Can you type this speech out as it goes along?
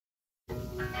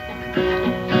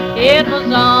It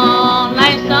was on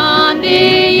last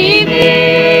Sunday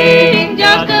evening,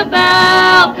 just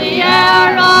about the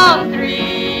hour of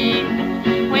 3,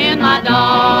 when my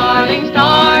darling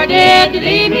started to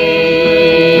leave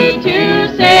me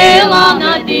to sail on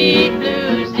the deep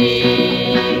blue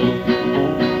sea.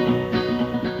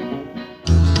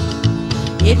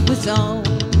 It was on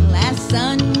last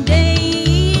Sunday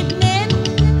evening,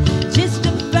 just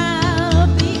about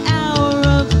the hour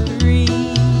of 3,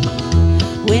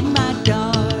 when my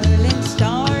darling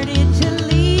started to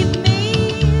leave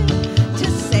me to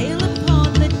sail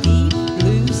upon the deep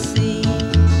blue sea.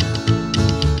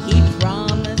 He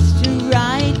promised to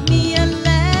write me a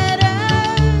letter,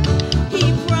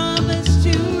 he promised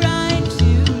to write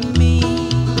to me,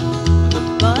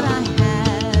 but I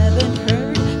haven't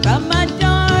heard from my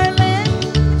darling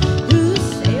who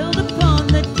sailed upon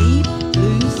the deep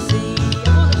blue sea.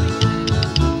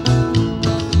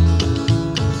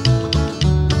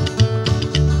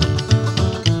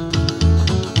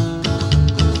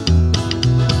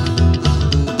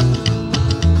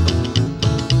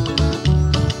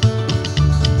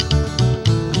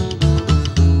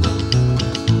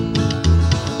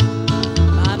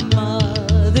 My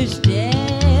mother's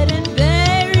dead and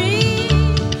buried,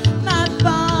 my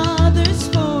father's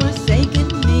forsaken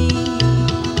me,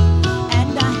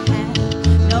 and I have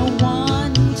no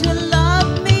one to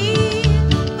love me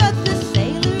but the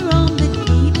sailor on the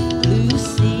deep blue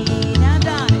sea. Now,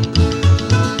 Donnie.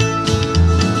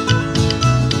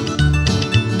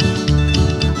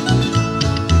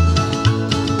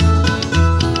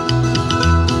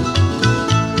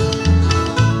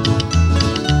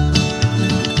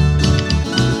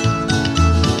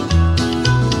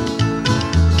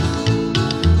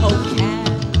 Oh,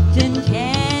 Captain,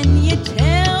 can you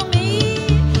tell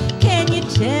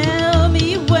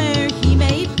me where he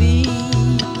may be?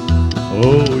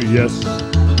 Oh yes,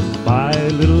 my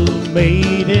little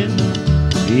maiden,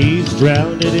 he's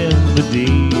drowned in the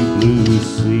deep blue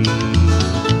sea.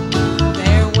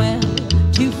 Farewell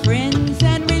to friends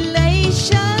and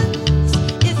relations,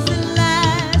 it's the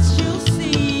last you'll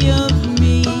see of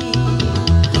me,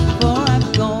 for I'm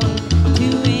going to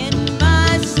end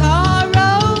my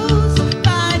sorrows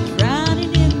by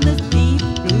drowning in the deep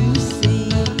blue sea.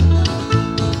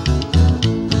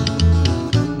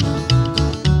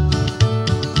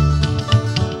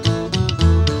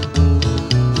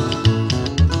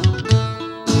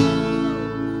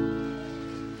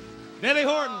 Nellie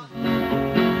Horton.